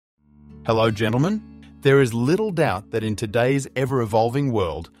Hello, gentlemen. There is little doubt that in today's ever-evolving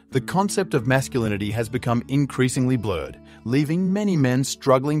world, the concept of masculinity has become increasingly blurred, leaving many men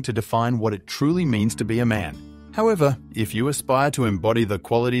struggling to define what it truly means to be a man. However, if you aspire to embody the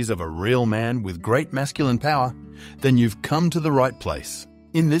qualities of a real man with great masculine power, then you've come to the right place.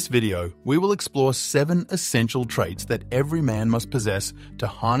 In this video, we will explore 7 essential traits that every man must possess to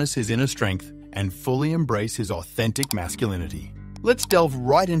harness his inner strength and fully embrace his authentic masculinity. Let's delve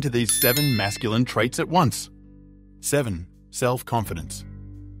right into these 7 masculine traits at once. 7. Self-confidence.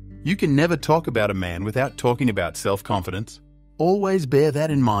 You can never talk about a man without talking about self-confidence. Always bear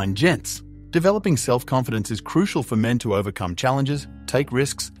that in mind, gents. Developing self-confidence is crucial for men to overcome challenges, take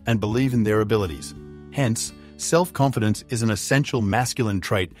risks, and believe in their abilities. Hence, self-confidence is an essential masculine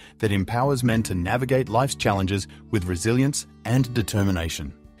trait that empowers men to navigate life's challenges with resilience and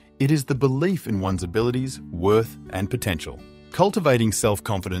determination. It is the belief in one's abilities, worth, and potential. Cultivating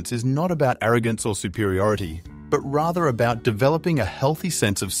self-confidence is not about arrogance or superiority, but rather about developing a healthy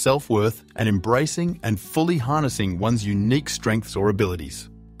sense of self-worth and embracing and fully harnessing one's unique strengths or abilities.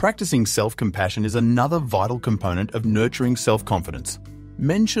 Practicing self-compassion is another vital component of nurturing self-confidence.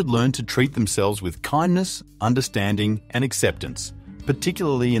 Men should learn to treat themselves with kindness, understanding, and acceptance,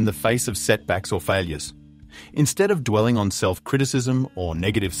 particularly in the face of setbacks or failures. Instead of dwelling on self-criticism or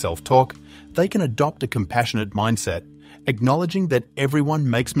negative self-talk, they can adopt a compassionate mindset, acknowledging that everyone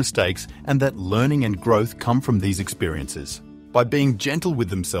makes mistakes and that learning and growth come from these experiences. By being gentle with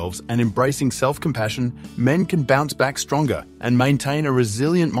themselves and embracing self-compassion, men can bounce back stronger and maintain a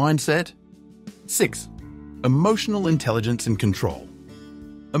resilient mindset. 6. Emotional intelligence and control.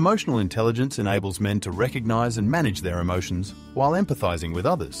 Emotional intelligence enables men to recognize and manage their emotions while empathizing with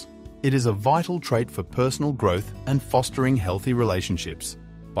others. It is a vital trait for personal growth and fostering healthy relationships.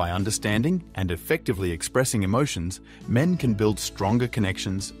 By understanding and effectively expressing emotions, men can build stronger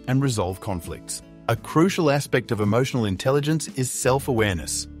connections and resolve conflicts. A crucial aspect of emotional intelligence is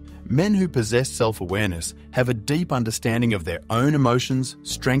self-awareness. Men who possess self-awareness have a deep understanding of their own emotions,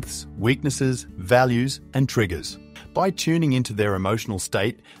 strengths, weaknesses, values, and triggers. By tuning into their emotional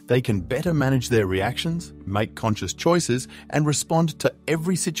state, they can better manage their reactions, make conscious choices, and respond to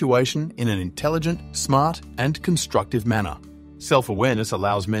every situation in an intelligent, smart, and constructive manner. Self-awareness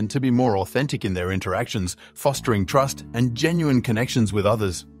allows men to be more authentic in their interactions, fostering trust and genuine connections with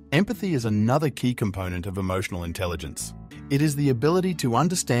others. Empathy is another key component of emotional intelligence. It is the ability to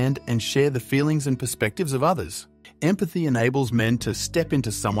understand and share the feelings and perspectives of others. Empathy enables men to step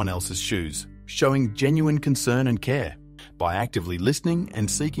into someone else's shoes, showing genuine concern and care. By actively listening and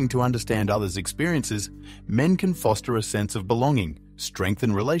seeking to understand others' experiences, men can foster a sense of belonging,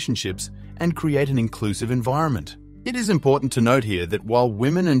 strengthen relationships, and create an inclusive environment. It is important to note here that while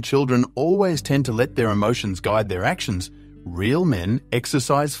women and children always tend to let their emotions guide their actions, real men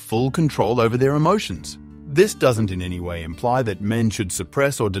exercise full control over their emotions. This doesn't in any way imply that men should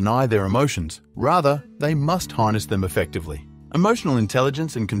suppress or deny their emotions. Rather, they must harness them effectively. Emotional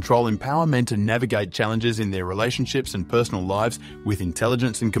intelligence and control empower men to navigate challenges in their relationships and personal lives with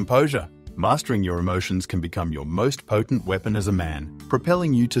intelligence and composure. Mastering your emotions can become your most potent weapon as a man,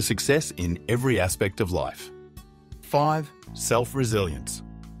 propelling you to success in every aspect of life. 5. Self-resilience.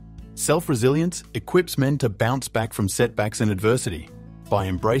 Self-resilience equips men to bounce back from setbacks and adversity. By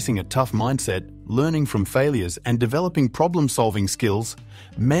embracing a tough mindset, learning from failures, and developing problem-solving skills,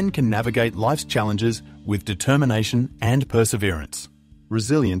 men can navigate life's challenges with determination and perseverance.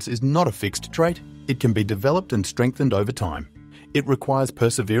 Resilience is not a fixed trait. It can be developed and strengthened over time. It requires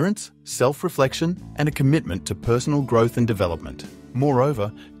perseverance, self-reflection, and a commitment to personal growth and development.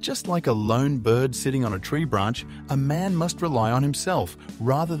 Moreover, just like a lone bird sitting on a tree branch, a man must rely on himself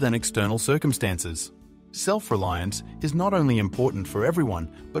rather than external circumstances. Self-reliance is not only important for everyone,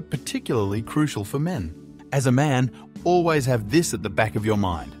 but particularly crucial for men. As a man, always have this at the back of your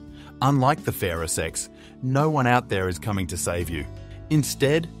mind. Unlike the fairer sex, no one out there is coming to save you.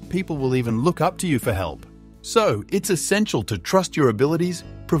 Instead, people will even look up to you for help. So, it's essential to trust your abilities,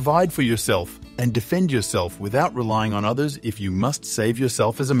 provide for yourself, and defend yourself without relying on others if you must save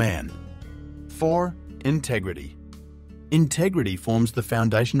yourself as a man. 4. Integrity. Integrity forms the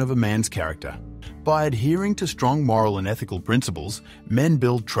foundation of a man's character. By adhering to strong moral and ethical principles, men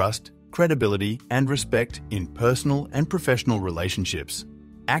build trust, credibility, and respect in personal and professional relationships.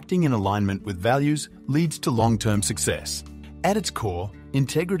 Acting in alignment with values leads to long-term success. At its core,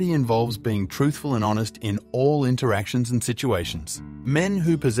 integrity involves being truthful and honest in all interactions and situations. Men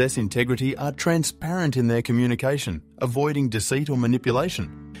who possess integrity are transparent in their communication, avoiding deceit or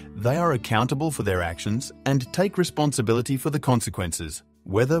manipulation. They are accountable for their actions and take responsibility for the consequences,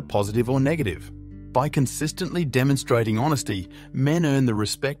 whether positive or negative. By consistently demonstrating honesty, men earn the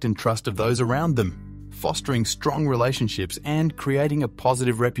respect and trust of those around them, fostering strong relationships and creating a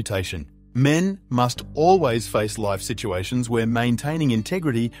positive reputation. Men must always face life situations where maintaining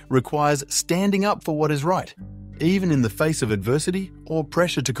integrity requires standing up for what is right, even in the face of adversity or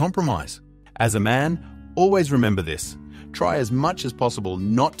pressure to compromise. As a man, always remember this. Try as much as possible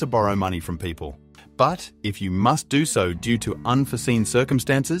not to borrow money from people. But if you must do so due to unforeseen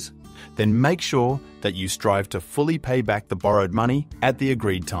circumstances, then make sure that you strive to fully pay back the borrowed money at the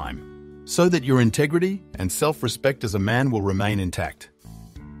agreed time, so that your integrity and self-respect as a man will remain intact.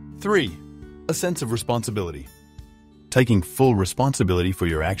 3. A sense of responsibility. Taking full responsibility for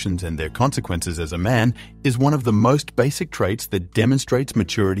your actions and their consequences as a man is one of the most basic traits that demonstrates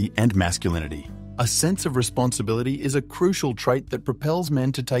maturity and masculinity. A sense of responsibility is a crucial trait that propels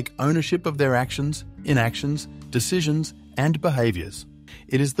men to take ownership of their actions, inactions, decisions, and behaviors.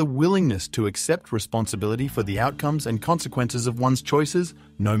 It is the willingness to accept responsibility for the outcomes and consequences of one's choices,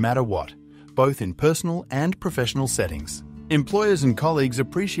 no matter what, both in personal and professional settings. Employers and colleagues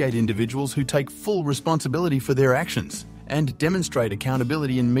appreciate individuals who take full responsibility for their actions and demonstrate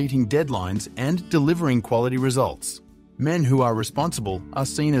accountability in meeting deadlines and delivering quality results. Men who are responsible are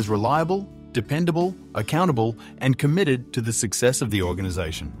seen as reliable, dependable, accountable, and committed to the success of the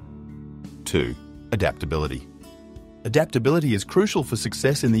organization. 2. Adaptability. Adaptability is crucial for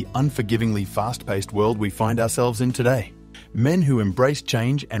success in the unforgivingly fast-paced world we find ourselves in today. Men who embrace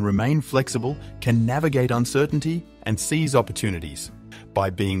change and remain flexible can navigate uncertainty and seize opportunities. By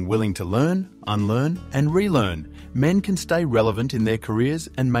being willing to learn, unlearn, and relearn, men can stay relevant in their careers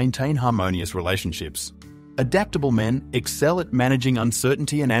and maintain harmonious relationships. Adaptable men excel at managing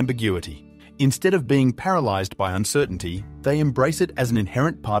uncertainty and ambiguity. Instead of being paralyzed by uncertainty, they embrace it as an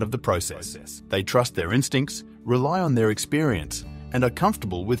inherent part of the process. They trust their instincts, rely on their experience, and are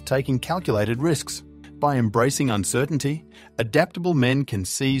comfortable with taking calculated risks. By embracing uncertainty, adaptable men can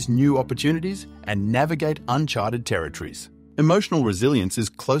seize new opportunities and navigate uncharted territories. Emotional resilience is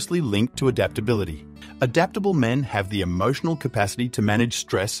closely linked to adaptability. Adaptable men have the emotional capacity to manage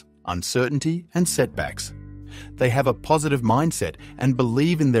stress, uncertainty, and setbacks. They have a positive mindset and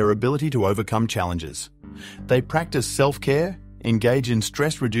believe in their ability to overcome challenges. They practice self-care, engage in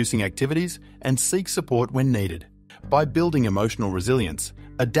stress-reducing activities, and seek support when needed. By building emotional resilience,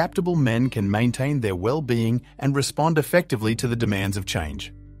 adaptable men can maintain their well-being and respond effectively to the demands of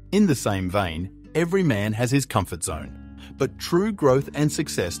change. In the same vein, every man has his comfort zone, but true growth and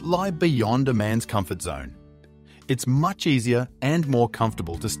success lie beyond a man's comfort zone. It's much easier and more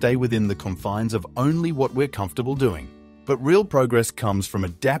comfortable to stay within the confines of only what we're comfortable doing. But real progress comes from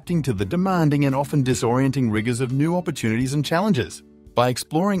adapting to the demanding and often disorienting rigors of new opportunities and challenges. By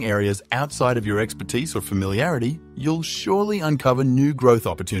exploring areas outside of your expertise or familiarity, you'll surely uncover new growth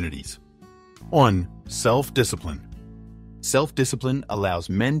opportunities. 1. Self-discipline. Self-discipline allows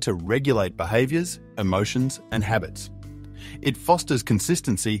men to regulate behaviors, emotions, and habits. It fosters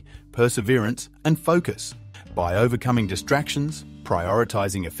consistency, perseverance, and focus. By overcoming distractions,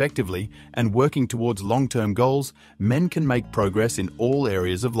 prioritizing effectively, and working towards long-term goals, men can make progress in all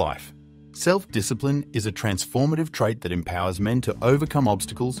areas of life. Self-discipline is a transformative trait that empowers men to overcome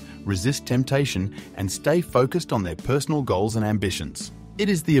obstacles, resist temptation, and stay focused on their personal goals and ambitions. It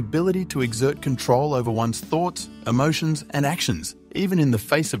is the ability to exert control over one's thoughts, emotions, and actions, even in the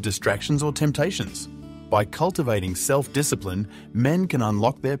face of distractions or temptations. By cultivating self-discipline, men can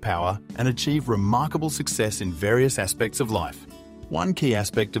unlock their power and achieve remarkable success in various aspects of life. One key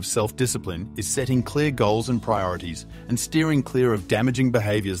aspect of self-discipline is setting clear goals and priorities and steering clear of damaging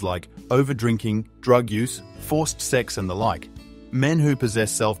behaviors like overdrinking, drug use, forced sex, and the like. Men who possess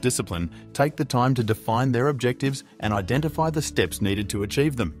self-discipline take the time to define their objectives and identify the steps needed to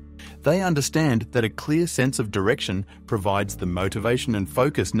achieve them. They understand that a clear sense of direction provides the motivation and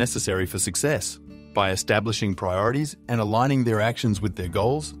focus necessary for success. By establishing priorities and aligning their actions with their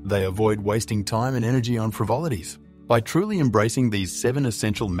goals, they avoid wasting time and energy on frivolities. By truly embracing these 7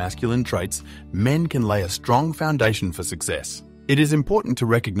 essential masculine traits, men can lay a strong foundation for success. It is important to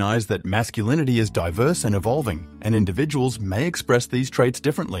recognize that masculinity is diverse and evolving, and individuals may express these traits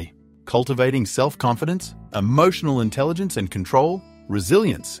differently. Cultivating self-confidence, emotional intelligence and control,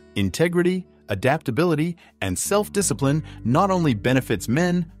 resilience, integrity, adaptability, and self-discipline not only benefits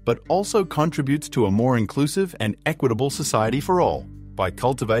men, but also contributes to a more inclusive and equitable society for all. By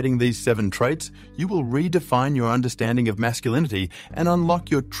cultivating these 7 traits, you will redefine your understanding of masculinity and unlock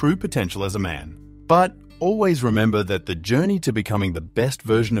your true potential as a man. But always remember that the journey to becoming the best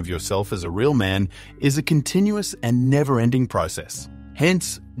version of yourself as a real man is a continuous and never-ending process.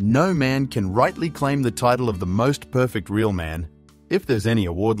 Hence, no man can rightly claim the title of the most perfect real man, if there's any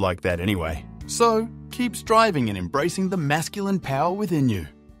award like that anyway. So, keep striving and embracing the masculine power within you.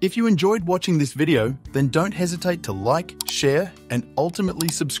 If you enjoyed watching this video, then don't hesitate to like, share, and ultimately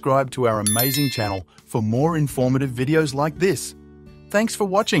subscribe to our amazing channel for more informative videos like this. Thanks for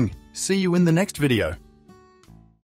watching. See you in the next video.